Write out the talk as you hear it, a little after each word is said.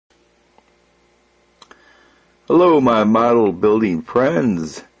Hello, my model building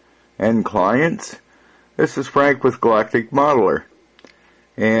friends and clients. This is Frank with Galactic Modeler.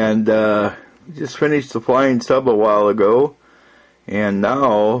 And just finished the flying sub a while ago. And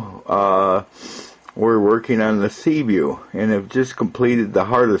now we're working on the Seaveiw. And have just completed the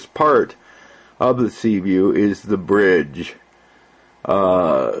hardest part of the Seaveiw is the bridge.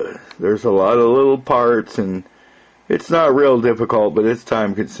 There's a lot of little parts and it's not real difficult, but it's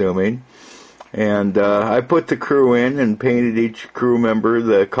time consuming. And I put the crew in and painted each crew member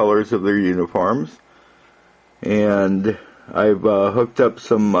the colors of their uniforms. And I've hooked up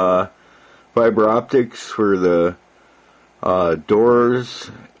some fiber optics for the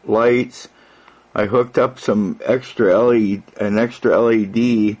doors, lights. I hooked up some extra LED in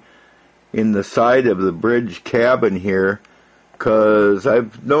the side of the bridge cabin here, because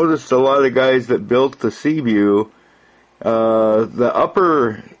I've noticed a lot of guys that built the Seaveiw, the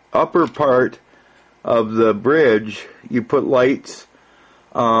upper part of the bridge, you put lights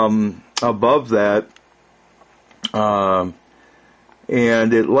above that, and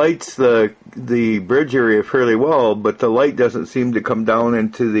it lights the bridge area fairly well, but the light doesn't seem to come down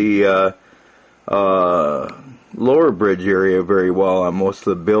into the lower bridge area very well on most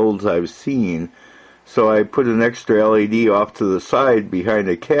of the builds I've seen. So I put an extra LED off to the side behind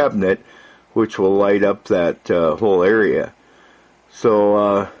a cabinet, which will light up that whole area.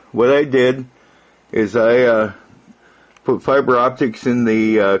 So what I did is I put fiber optics in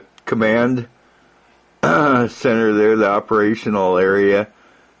the command center there, the operational area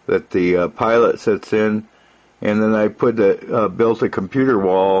that the pilot sits in, and then I built a computer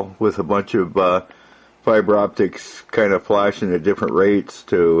wall with a bunch of fiber optics kind of flashing at different rates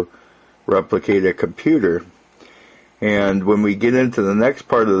to replicate a computer. And when we get into the next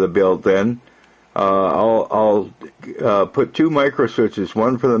part of the build, then I'll put two micro switches,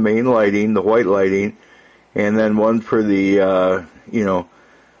 one for the main lighting, the white lighting, and then one for the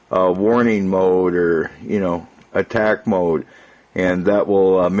warning mode or attack mode, and that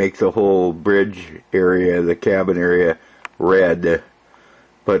will make the whole bridge area, the cabin area, red.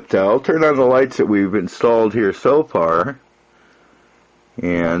 But I'll turn on the lights that we've installed here so far,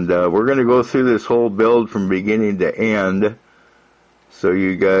 and we're going to go through this whole build from beginning to end, so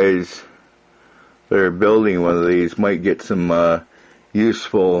you guys that are building one of these might get some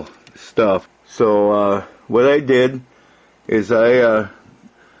useful stuff. So what I did is I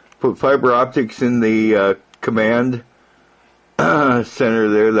put fiber optics in the command center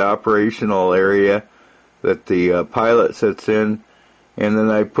there, the operational area that the pilot sits in, and then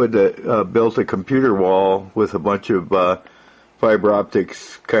I built a computer wall with a bunch of fiber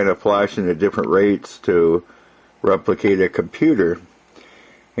optics kind of flashing at different rates to replicate a computer.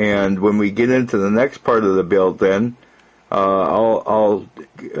 And when we get into the next part of the build, then I'll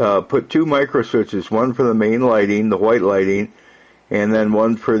put two micro switches, one for the main lighting, the white lighting, and then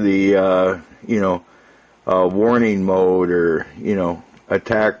one for the warning mode or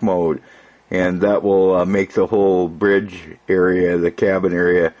attack mode, and that will make the whole bridge area, the cabin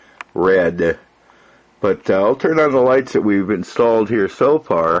area, red. But I'll turn on the lights that we've installed here so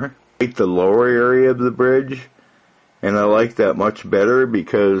far. I like the lower area of the bridge, and I like that much better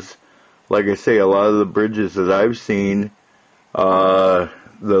because, like I say, a lot of the bridges that I've seen, the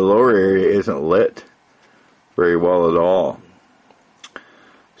lower area isn't lit very well at all.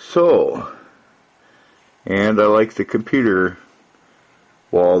 So, and I like the computer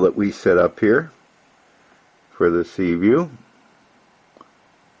wall that we set up here for the Seaveiw.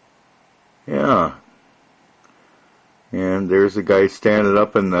 Yeah. And there's a guy standing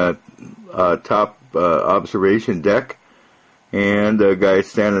up in the top observation deck, and a guy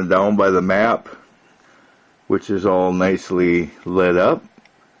standing down by the map, which is all nicely lit up.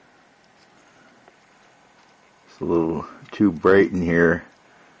 It's a little too bright in here,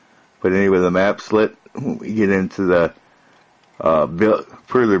 but anyway, the map's lit. When we get into the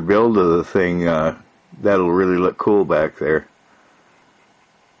further build of the thing, that'll really look cool back there.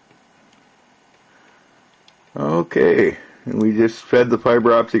 Okay, and we just fed the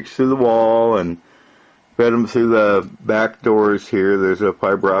fiber optics through the wall and fed them through the back doors here. There's a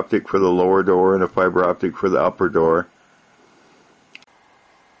fiber optic for the lower door and a fiber optic for the upper door.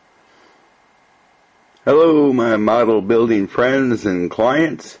 Hello, my model building friends and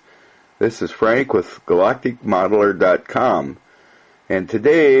clients. This is Frank with GalacticModeler.com, and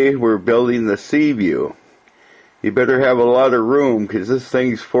today we're building the Seaveiw. You better have a lot of room because this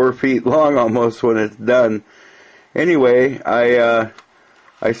thing's 4 feet long almost when it's done. Anyway, I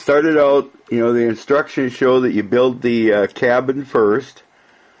started out, the instructions show that you build the cabin first.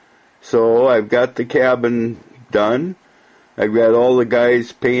 So I've got the cabin done. I've got all the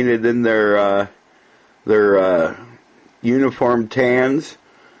guys painted in their They're uniform tans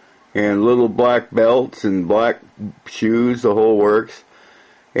and little black belts and black shoes, the whole works.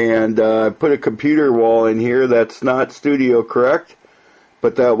 And I put a computer wall in here that's not studio correct,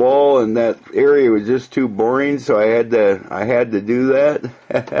 but that wall and that area was just too boring, so I had to do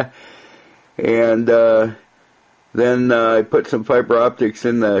that. And then I put some fiber optics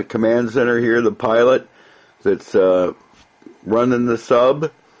in the command center here, the pilot that's running the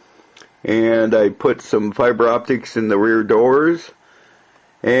sub. And I put some fiber optics in the rear doors.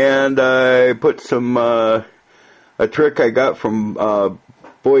 And I put some, a trick I got from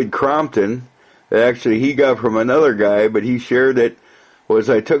Boyd Crompton, that actually he got from another guy, but he shared it, was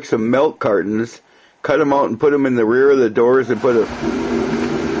I took some milk cartons, cut them out and put them in the rear of the doors and put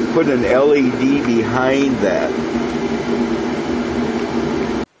an LED behind that.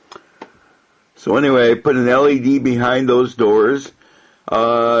 So anyway, I put an LED behind those doors.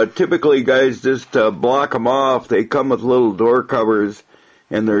 Typically guys just block them off. They come with little door covers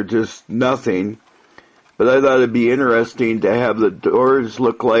and they're just nothing. But I thought it'd be interesting to have the doors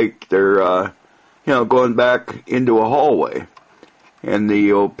look like they're, going back into a hallway. And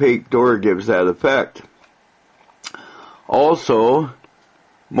the opaque door gives that effect. Also,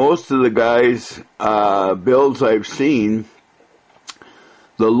 most of the guys' builds I've seen,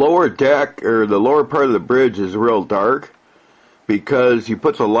 the lower deck or the lower part of the bridge is real dark because you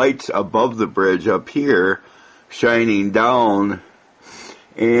put the lights above the bridge up here shining down,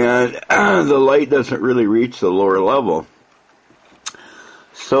 and the light doesn't really reach the lower level.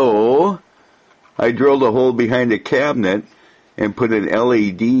 So I drilled a hole behind the cabinet and put an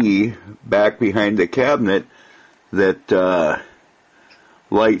LED back behind the cabinet that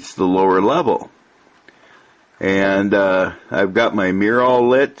lights the lower level. And I've got my mirror all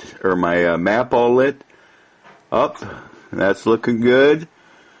lit, or my map all lit up. That's looking good.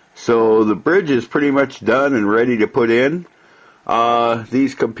 So the bridge is pretty much done and ready to put in.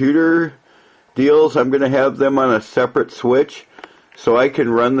 These computer deals, I'm going to have them on a separate switch, so I can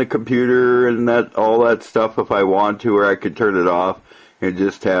run the computer and all that stuff if I want to, or I could turn it off and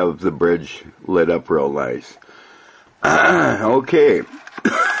just have the bridge lit up real nice. Okay.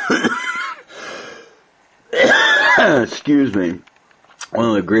 Excuse me. One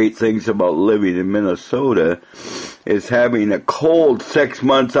of the great things about living in Minnesota is having a cold 6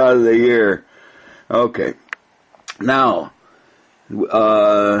 months out of the year. Okay. Now,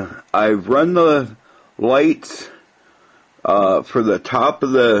 I've run the lights for the top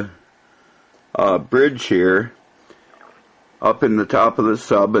of the bridge here up in the top of the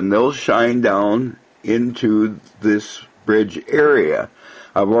sub, and they'll shine down into this bridge area.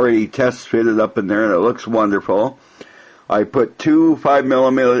 I've already test fitted up in there and it looks wonderful. I put two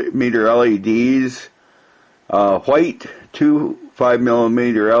 5mm LEDs white, two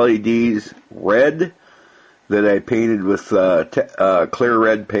 5mm LEDs red that I painted with clear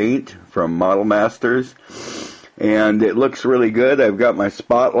red paint from Model Masters, and it looks really good. I've got my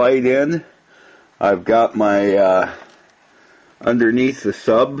spotlight in. I've got my underneath the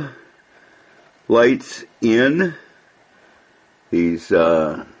sub lights in. These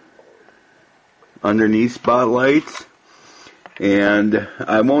underneath spotlights, and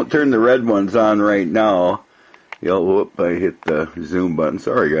I won't turn the red ones on right now. Whoop, I hit the zoom button.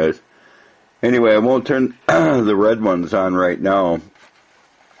 Sorry, guys. Anyway, I won't turn the red ones on right now,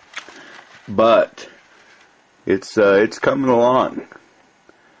 but it's coming along.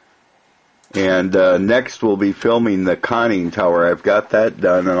 And next we'll be filming the conning tower. I've got that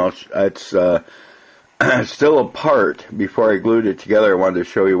done, and it's still apart. Before I glued it together, I wanted to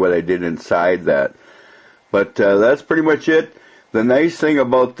show you what I did inside that. But that's pretty much it. The nice thing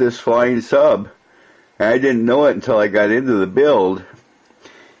about this flying sub, and I didn't know it until I got into the build,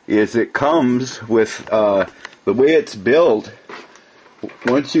 is it comes with the way it's built.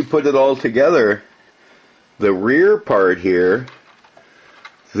 Once you put it all together, the rear part here,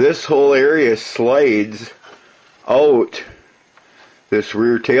 this whole area slides out. This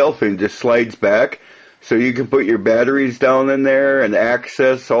rear tail fin just slides back, so you can put your batteries down in there and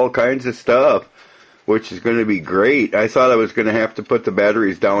access all kinds of stuff, which is going to be great. I thought I was going to have to put the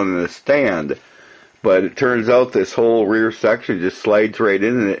batteries down in a stand, but it turns out this whole rear section just slides right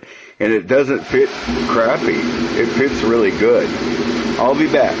in it, and it doesn't fit crappy. It fits really good. I'll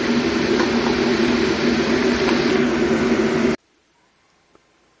be back.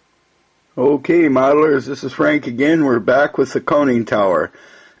 Okay, modelers, this is Frank again. We're back with the conning tower.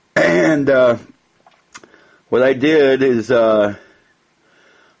 And what I did is I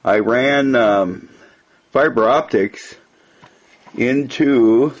ran fiber optics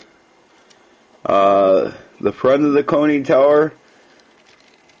into the front of the conning tower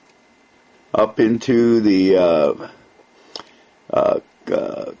up into the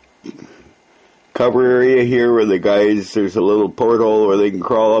cover area here where the guys, there's a little porthole where they can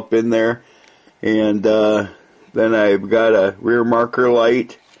crawl up in there. And then I've got a rear marker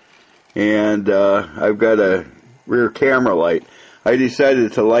light, and I've got a rear camera light. I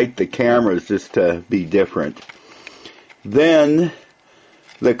decided to light the cameras just to be different. Then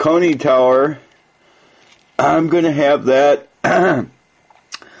the conning tower, I'm going to have that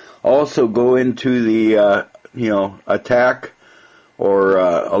also go into the attack or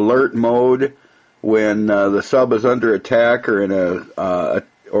alert mode when the sub is under attack or in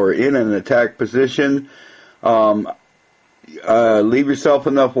an attack position. Leave yourself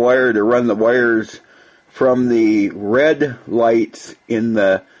enough wire to run the wires from the red lights in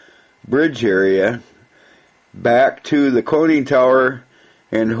the bridge area back to the conning tower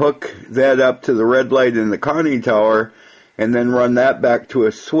and hook that up to the red light in the conning tower and then run that back to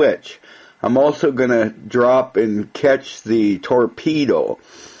a switch. I'm also going to drop and catch the torpedo,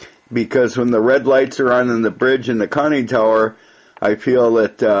 because when the red lights are on in the bridge and the conning tower, I feel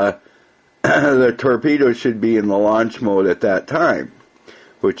that the torpedo should be in the launch mode at that time,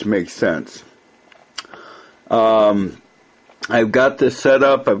 which makes sense. I've got this set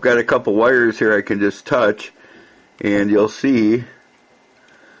up. I've got a couple wires here I can just touch, and you'll see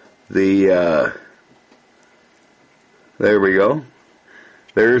the, there we go.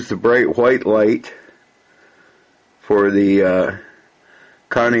 There's the bright white light for the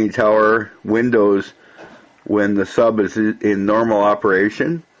conning tower windows when the sub is in normal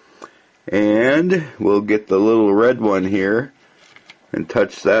operation. And we'll get the little red one here and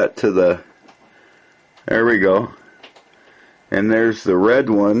touch that to the, there we go. And there's the red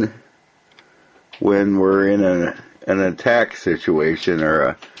one when we're in an attack situation or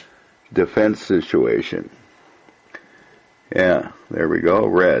a defense situation. Yeah, there we go,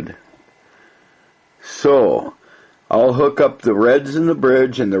 red. So, I'll hook up the reds in the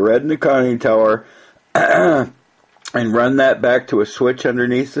bridge and the red in the conning tower and run that back to a switch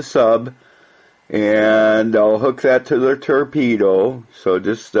underneath the sub, and I'll hook that to the torpedo. So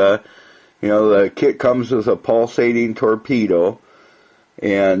just, the kit comes with a pulsating torpedo,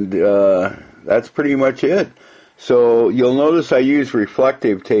 and that's pretty much it. So you'll notice I use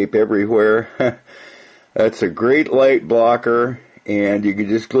reflective tape everywhere. That's a great light blocker, and you can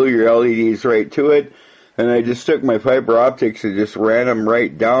just glue your LEDs right to it. And I just took my fiber optics and just ran them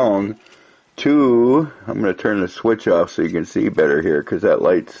right down to, I'm going to turn the switch off so you can see better here, because that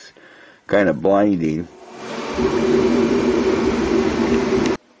light's kind of blinding.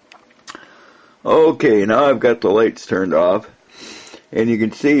 Okay, now I've got the lights turned off, and you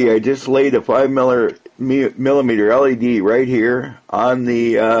can see I just laid a 5 millimeter LED right here on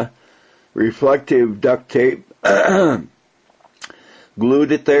the reflective duct tape,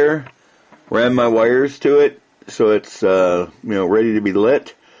 glued it there, ran my wires to it so it's ready to be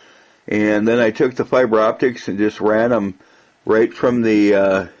lit, and then I took the fiber optics and just ran them right from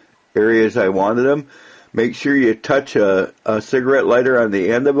the areas I wanted them. Make sure you touch a cigarette lighter on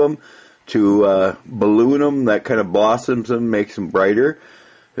the end of them to balloon them. That kind of blossoms them, makes them brighter.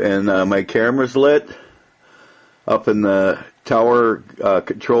 And my camera's lit up in the tower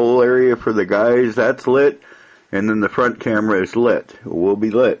control area for the guys. That's lit, and then the front camera is lit. It will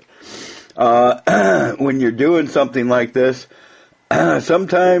be lit. When you're doing something like this,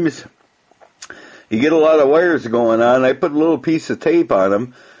 sometimes you get a lot of wires going on. I put a little piece of tape on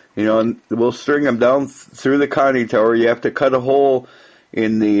them, and we'll string them down through the conning tower. You have to cut a hole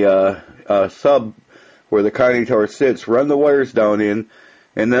in the sub where the conning tower sits, run the wires down in,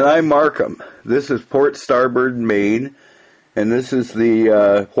 and then I mark them. This is port starboard main, and this is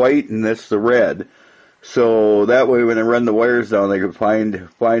the white, and this the red. So that way when I run the wires down, they can find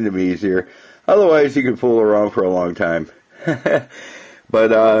them easier. Otherwise, you can fool around for a long time.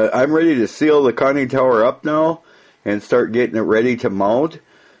 But I'm ready to seal the conning tower up now and start getting it ready to mount.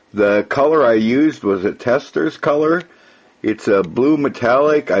 The color I used was a tester's color. It's a blue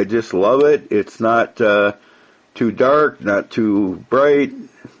metallic. I just love it. It's not too dark, not too bright.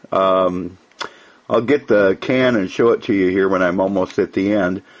 I'll get the can and show it to you here when I'm almost at the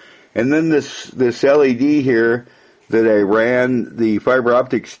end. And then this LED here that I ran the fiber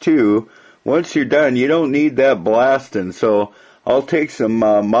optics to, once you're done, you don't need that blasting. So I'll take some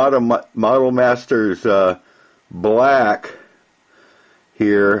Model Masters black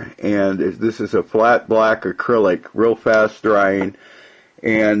here, and this is a flat black acrylic, real fast drying,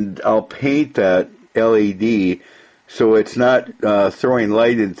 and I'll paint that LED so it's not throwing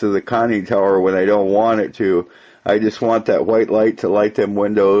light into the conning tower when I don't want it to. I just want that white light to light them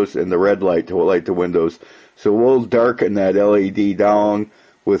windows and the red light to light the windows. So we'll darken that LED down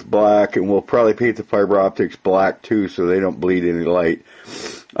with black, and we'll probably paint the fiber optics black too so they don't bleed any light.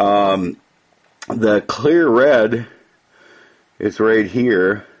 The clear red is right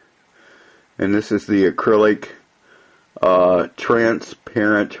here, and this is the acrylic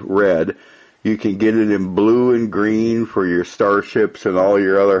transparent red. You can get it in blue and green for your starships and all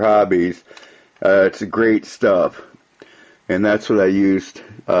your other hobbies. It's great stuff, and that's what I used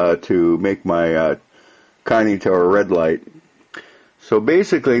to make my conning tower red light. So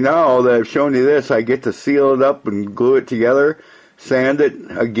basically now that I've shown you this, I get to seal it up and glue it together, sand it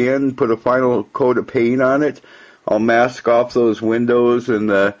again, put a final coat of paint on it. I'll mask off those windows and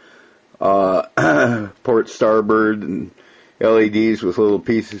the port starboard and LEDs with little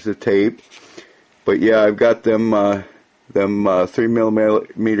pieces of tape. But yeah, I've got them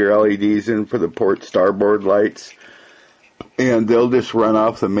 3mm LEDs in for the port starboard lights, and they'll just run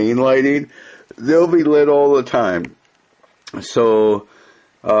off the main lighting. They'll be lit all the time. So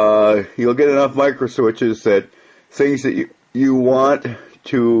you'll get enough micro switches that things that you want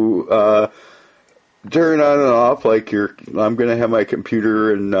to turn on and off, like I'm going to have my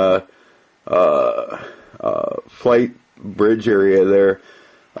computer and flight bridge area there,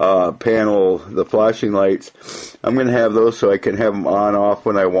 panel, the flashing lights. I'm going to have those so I can have them on off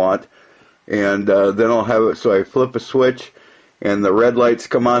when I want, and then I'll have it so I flip a switch and the red lights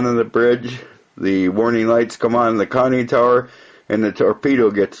come on in the bridge, the warning lights come on in the conning tower, and the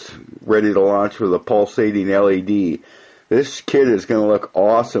torpedo gets ready to launch with a pulsating LED. This kit is going to look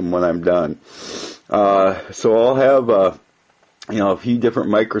awesome when I'm done. So I'll have a few different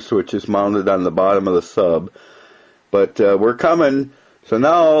micro switches mounted on the bottom of the sub. But we're coming. So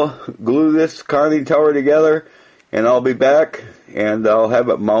now I'll glue this conning tower together, and I'll be back, and I'll have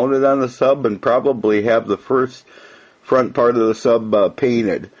it mounted on the sub and probably have the front part of the sub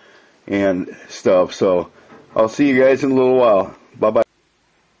painted and stuff. So I'll see you guys in a little while. Bye-bye.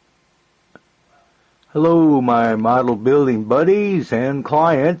 Hello, my model building buddies and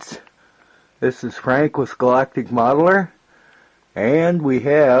clients. This is Frank with Galactic Modeler, and we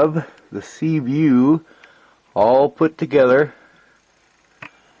have the Seaveiw all put together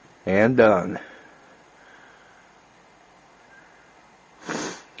and done.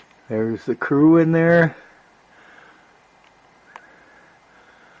 There's the crew in there.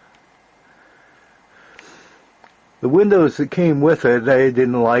 The windows that came with it, I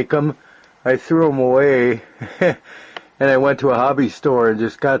didn't like them. I threw them away, and I went to a hobby store and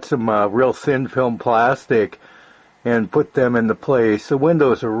just got some real thin film plastic and put them into place. The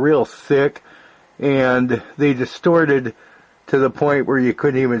windows are real thick, and they distorted to the point where you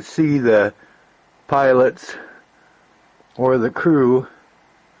couldn't even see the pilots or the crew.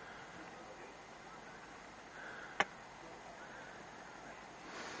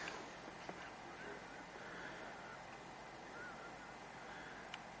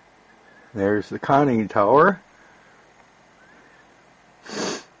 There's the conning tower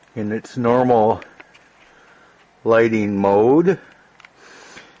in its normal lighting mode.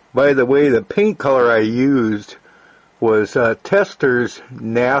 By the way, the paint color I used was Tester's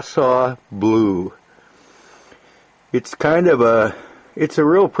NASA Blue. It's it's a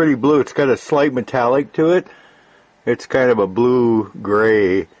real pretty blue. It's got a slight metallic to it. It's kind of a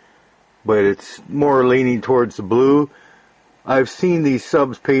blue-gray, but it's more leaning towards the blue. I've seen these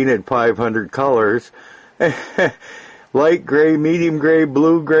subs painted 500 colors. Light gray, medium gray,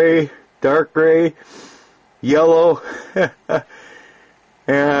 blue gray, dark gray, yellow.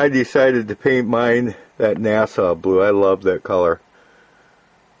 And I decided to paint mine that NASA blue. I love that color.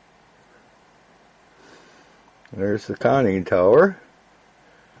 There's the conning tower.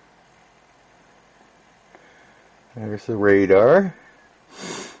 There's the radar.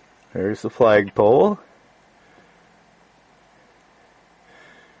 There's the flagpole.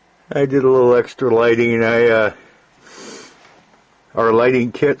 I did a little extra lighting. Our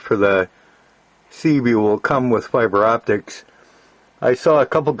lighting kit for the Seaveiw will come with fiber optics. I saw a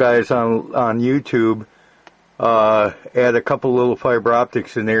couple guys on YouTube add a couple little fiber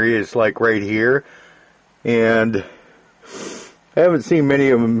optics in areas like right here, and I haven't seen many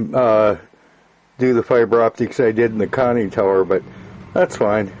of them do the fiber optics I did in the conning tower, but that's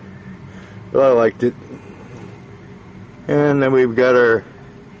fine. But I liked it. And then we've got our,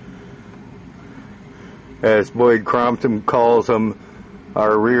 as Boyd Crompton calls them,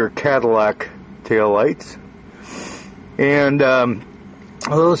 our rear Cadillac taillights. And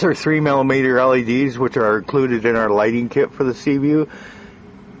those are 3mm LEDs, which are included in our lighting kit for the Seaveiw.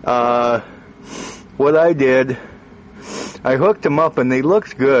 What I did, I hooked them up and they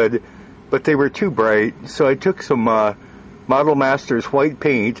looked good, but they were too bright. So I took some Model Masters white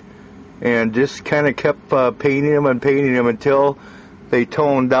paint and just kind of kept painting them until they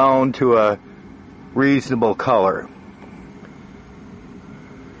tone down to a reasonable color.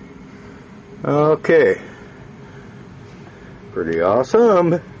 Okay. Pretty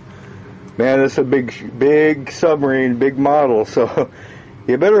awesome. Man, it's a big submarine, big model, so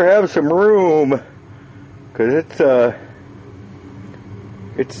you better have some room, because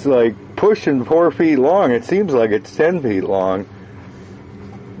it's like pushing 4 feet long. It seems like it's 10 feet long.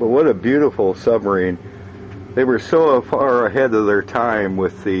 But what a beautiful submarine. They were so far ahead of their time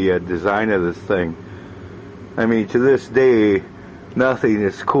with the design of this thing. I mean, to this day, nothing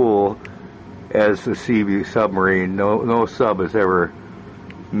is cool as the Seaveiw Submarine. No sub has ever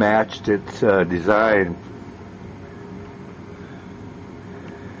matched its design.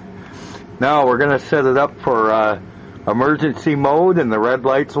 Now we're going to set it up for emergency mode, and the red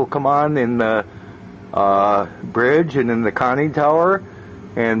lights will come on in the bridge and in the conning tower,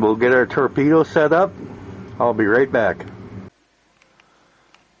 and we'll get our torpedo set up. I'll be right back.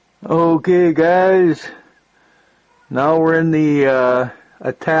 Okay guys, now we're in the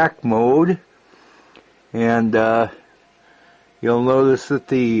attack mode, and you'll notice that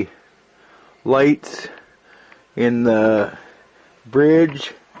the lights in the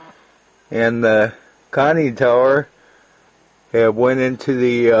bridge and the conning tower have went into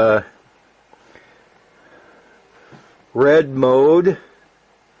the red mode.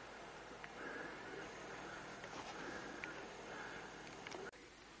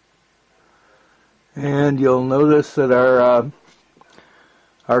 And you'll notice that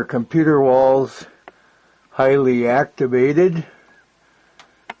our computer wall's highly activated,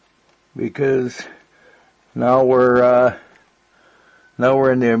 because now we're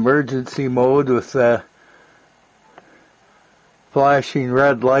in the emergency mode with flashing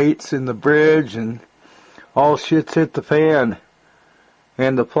red lights in the bridge, and all shit's hit the fan.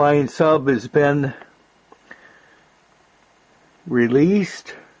 And the flying sub has been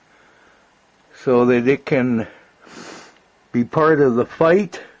released so that it can be part of the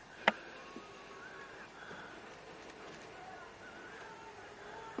fight.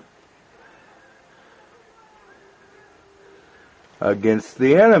 Against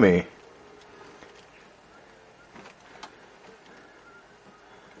the enemy.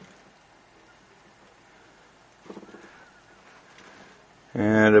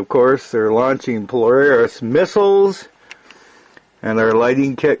 And of course they're launching Polaris missiles, and our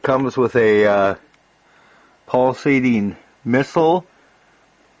lighting kit comes with a pulsating missile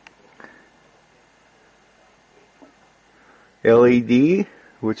LED,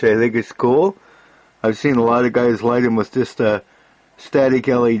 which I think is cool. I've seen a lot of guys light them with just a static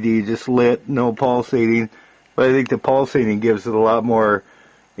LED, just lit, no pulsating, but I think the pulsating gives it a lot more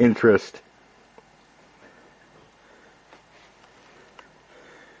interest.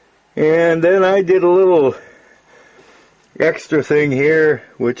 And then I did a little extra thing here,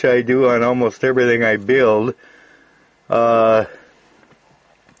 which I do on almost everything I build. I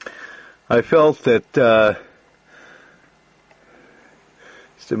felt that,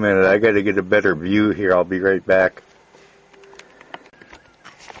 just a minute, I got to get a better view here. I'll be right back.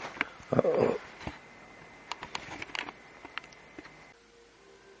 Uh-oh.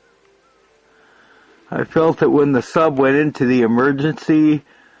 I felt that when the sub went into the emergency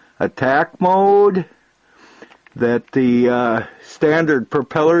attack mode, that the standard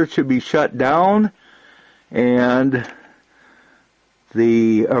propeller should be shut down and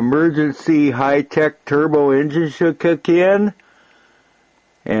the emergency high-tech turbo engine should kick in,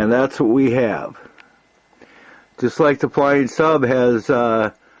 and that's what we have. Just like the flying sub has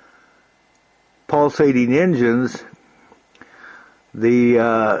pulsating engines, the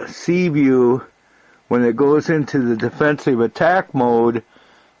Seaveiw, when it goes into the defensive attack mode,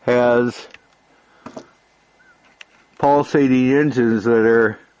 has pulsating engines that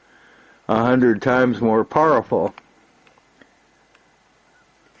are 100 times more powerful.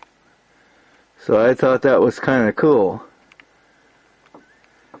 So I thought that was kind of cool.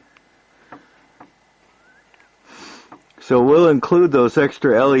 So we'll include those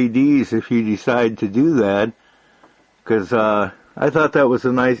extra LEDs if you decide to do that, because I thought that was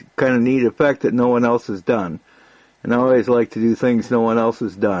a nice, kind of neat effect that no one else has done. And I always like to do things no one else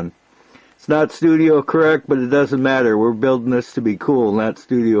has done. It's not studio correct, but it doesn't matter. We're building this to be cool, not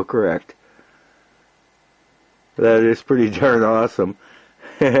studio correct. That is pretty darn awesome.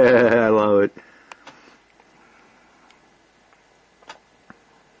 I love it.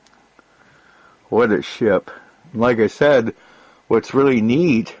 What a ship. Like I said, what's really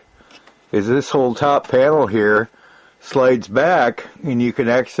neat is this whole top panel here slides back, and you can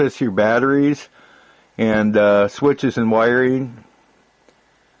access your batteries and switches and wiring.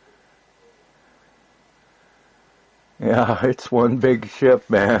 Yeah, it's one big ship,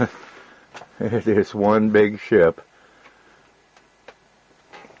 man. It is one big ship.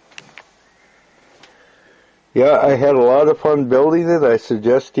 Yeah, I had a lot of fun building it. I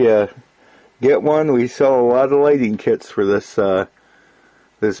suggest you get one. We sell a lot of lighting kits for this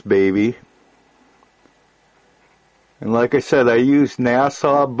this baby. And like I said, I use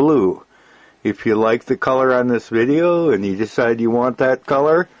Nassau blue. If you like the color on this video and you decide you want that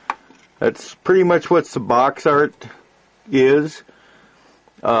color, that's pretty much what the box art is.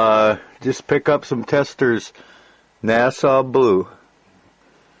 Just pick up some testers Nassau blue.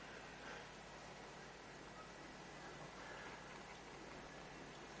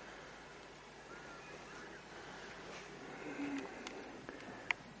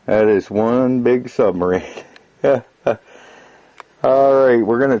 That is one big submarine. Alright,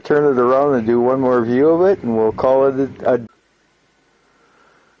 we're going to turn it around and do one more view of it, and we'll call it a...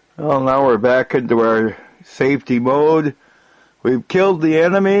 Well, now we're back into our safety mode. We've killed the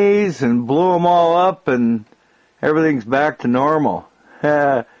enemies and blew them all up, and everything's back to normal.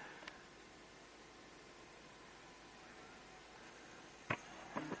 Yeah,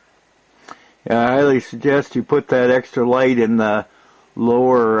 I highly suggest you put that extra light in the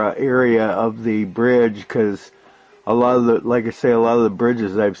lower area of the bridge, because a lot of the, like I say, a lot of the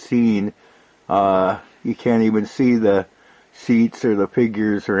bridges I've seen, you can't even see the seats or the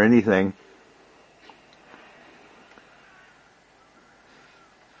figures or anything.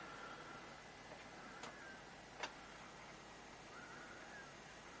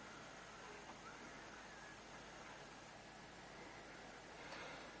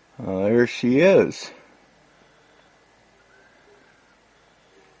 There she is.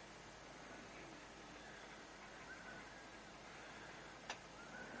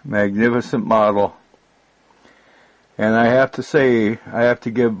 Magnificent model. And I have to say, I have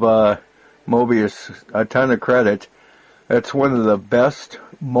to give Mobius a ton of credit. That's one of the best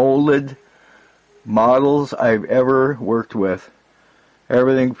molded models I've ever worked with.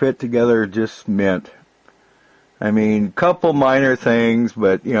 Everything fit together just mint. I mean, couple minor things,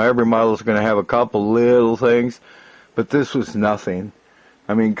 but you know, every model is going to have a couple little things, but this was nothing.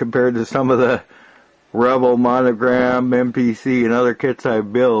 I mean, compared to some of the Rebel, Monogram, MPC, and other kits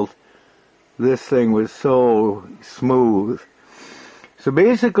I've built, this thing was so smooth. So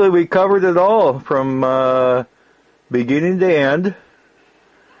basically, we covered it all from beginning to end.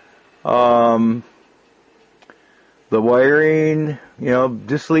 The wiring, you know,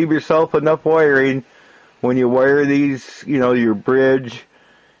 just leave yourself enough wiring. When you wire these, you know, your bridge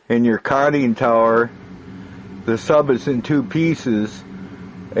and your conning tower, the sub is in two pieces,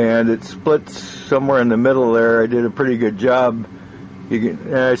 and it splits somewhere in the middle there. I did a pretty good job.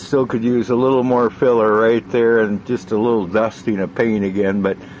 I still could use a little more filler right there and just a little dusting of paint again,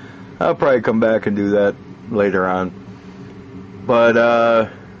 but I'll probably come back and do that later on.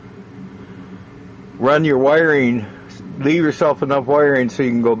 But run your wiring, leave yourself enough wiring so you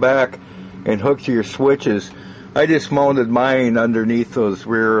can go back and hook to your switches. I just mounted mine underneath those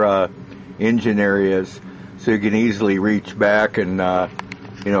rear engine areas so you can easily reach back and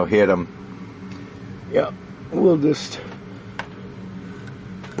you know, hit them. Yeah, we'll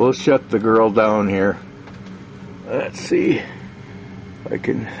shut the girl down here. Let's see if I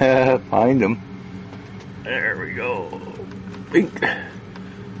can find them. There we go. Bink.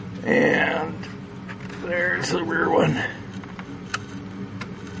 And there's the rear one.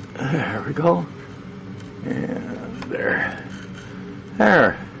 There we go. And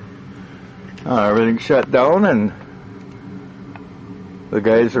there. Everything's shut down, and the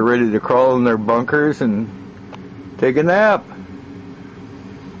guys are ready to crawl in their bunkers and take a nap.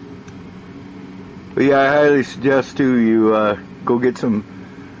 But yeah, I highly suggest too you go get some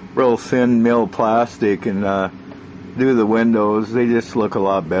real thin mill plastic and do the windows. They just look a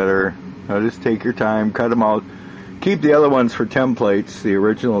lot better. Just take your time, cut them out. Keep the other ones for templates, the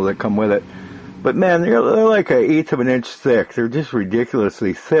original that come with it. But man, they're like 1/8 of an inch thick. They're just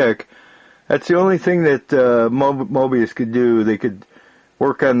ridiculously thick. That's the only thing that Mobius could do. They could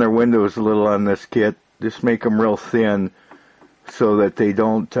work on their windows a little on this kit. Just make them real thin so that they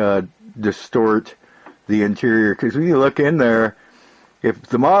don't distort the interior. Because when you look in there, if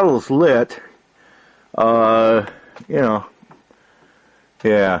the model's lit, you know,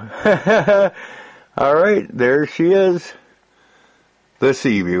 yeah. All right, there she is, the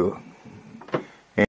Seaveiw.